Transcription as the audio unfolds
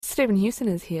Stephen Hewson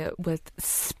is here with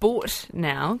sport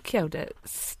now. Kia ora,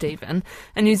 Stephen.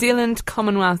 A New Zealand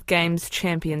Commonwealth Games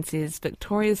champion says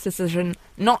Victoria's decision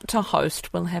not to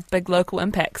host will have big local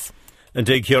impacts.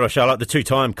 Indeed, kia ora, Charlotte. The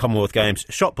two-time Commonwealth Games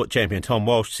shot put champion Tom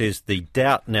Walsh says the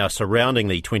doubt now surrounding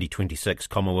the 2026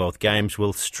 Commonwealth Games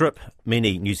will strip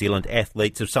many New Zealand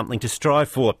athletes of something to strive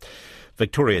for.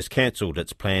 Victoria's cancelled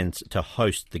its plans to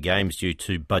host the Games due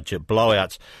to budget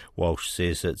blowouts. Walsh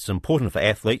says it's important for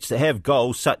athletes to have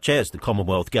goals such as the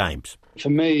Commonwealth Games. For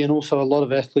me and also a lot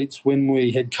of athletes, when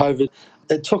we had COVID,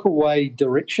 it took away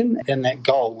direction and that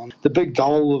goal. And the big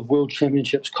goal of World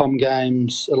Championships, Com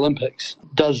Games, Olympics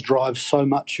does drive so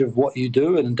much of what you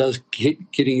do, and it does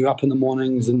keep getting you up in the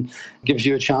mornings and gives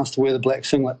you a chance to wear the black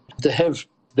singlet. To have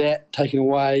that taken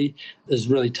away is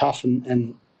really tough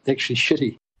and actually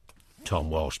shitty.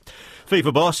 Tom Walsh.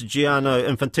 FIFA boss Gianni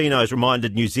Infantino has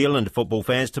reminded New Zealand football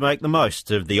fans to make the most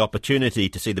of the opportunity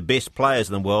to see the best players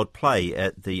in the world play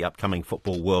at the upcoming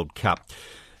Football World Cup.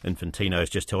 Infantino has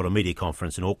just held a media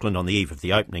conference in Auckland on the eve of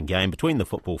the opening game between the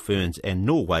Football Ferns and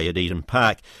Norway at Eden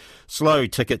Park. Slow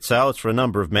ticket sales for a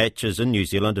number of matches in New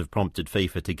Zealand have prompted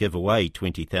FIFA to give away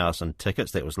 20,000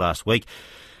 tickets. That was last week.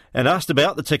 And asked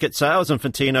about the ticket sales,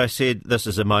 Infantino said this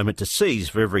is a moment to seize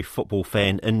for every football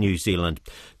fan in New Zealand.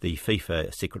 The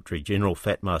FIFA Secretary-General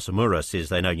Fatma Samura says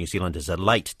they know New Zealanders are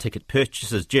late ticket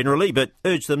purchasers generally, but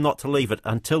urge them not to leave it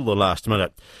until the last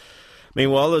minute.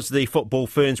 Meanwhile, as the Football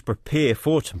Ferns prepare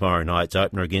for tomorrow night's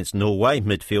opener against Norway,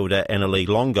 midfielder Annalie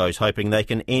Longo's hoping they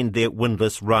can end their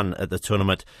winless run at the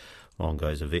tournament.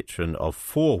 Longo's a veteran of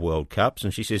 4 World Cups,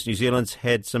 and she says New Zealand's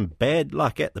had some bad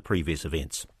luck at the previous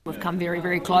events. We've come very,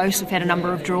 very close. We've had a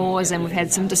number of draws and we've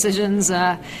had some decisions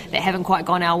that haven't quite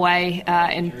gone our way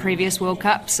in previous World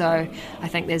Cups. So I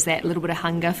think there's that little bit of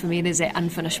hunger for me. There's that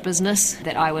unfinished business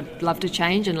that I would love to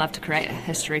change and love to create a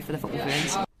history for the Football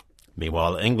Ferns.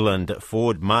 Meanwhile, England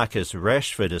forward Marcus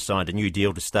Rashford has signed a new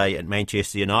deal to stay at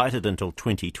Manchester United until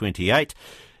 2028.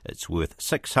 It's worth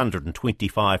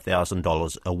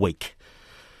 $625,000 a week.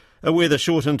 A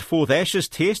weather-shortened 4th Ashes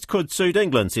test could suit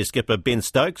England, says skipper Ben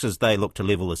Stokes, as they look to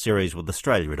level the series with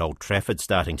Australia at Old Trafford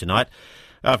starting tonight.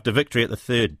 After victory at in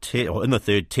the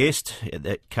third test,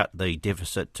 that cut the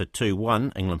deficit to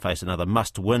 2-1. England face another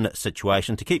must-win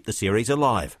situation to keep the series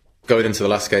alive. Going into the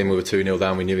last game, we were 2-0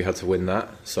 down. We knew we had to win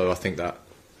that, so I think that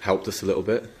helped us a little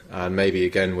bit. And maybe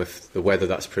again with the weather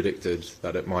that's predicted,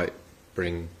 that it might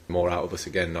bring more out of us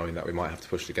again, knowing that we might have to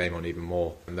push the game on even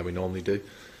more than we normally do.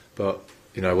 But,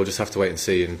 you know, we'll just have to wait and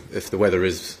see, and if the weather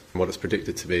is what it's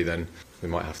predicted to be, then we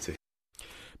might have to.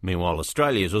 Meanwhile,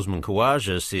 Australia's Usman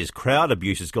Khawaja says crowd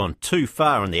abuse has gone too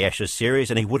far in the Ashes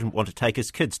series and he wouldn't want to take his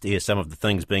kids to hear some of the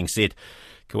things being said.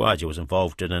 Khawaja was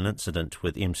involved in an incident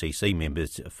with MCC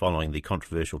members following the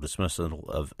controversial dismissal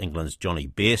of England's Johnny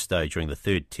Bairstow during the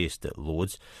third test at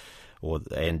Lord's.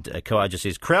 And Khawaja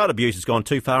says crowd abuse has gone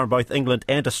too far in both England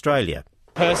and Australia.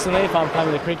 Personally, if I'm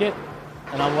playing the cricket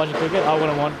and I'm watching cricket, I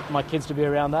wouldn't want my kids to be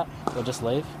around that. They'll just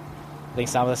leave. I think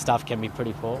some of the stuff can be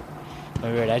pretty poor.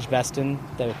 When we were at Edgbaston,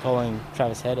 they were calling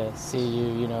Travis Head a CU,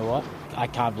 you know what. I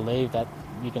can't believe that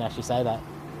you can actually say that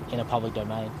in a public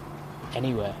domain,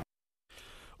 anywhere.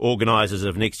 Organisers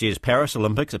of next year's Paris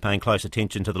Olympics are paying close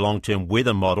attention to the long-term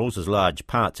weather models as large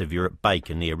parts of Europe bake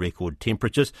in near record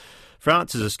temperatures.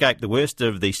 France has escaped the worst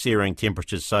of the searing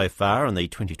temperatures so far, and the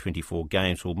 2024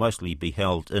 Games will mostly be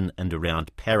held in and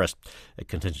around Paris. A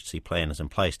contingency plan is in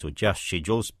place to adjust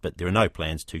schedules, but there are no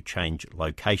plans to change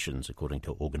locations, according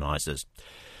to organisers.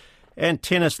 And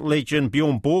tennis legend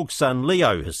Bjorn Borg's son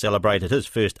Leo has celebrated his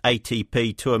first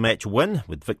ATP Tour match win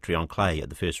with victory on clay at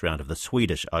the first round of the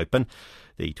Swedish Open.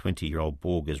 The 20-year-old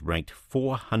Borg is ranked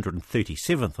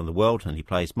 437th in the world and he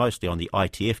plays mostly on the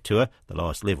ITF Tour, the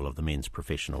lowest level of the men's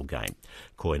professional game.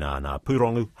 Koina ngā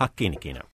pūrongo hakenikina.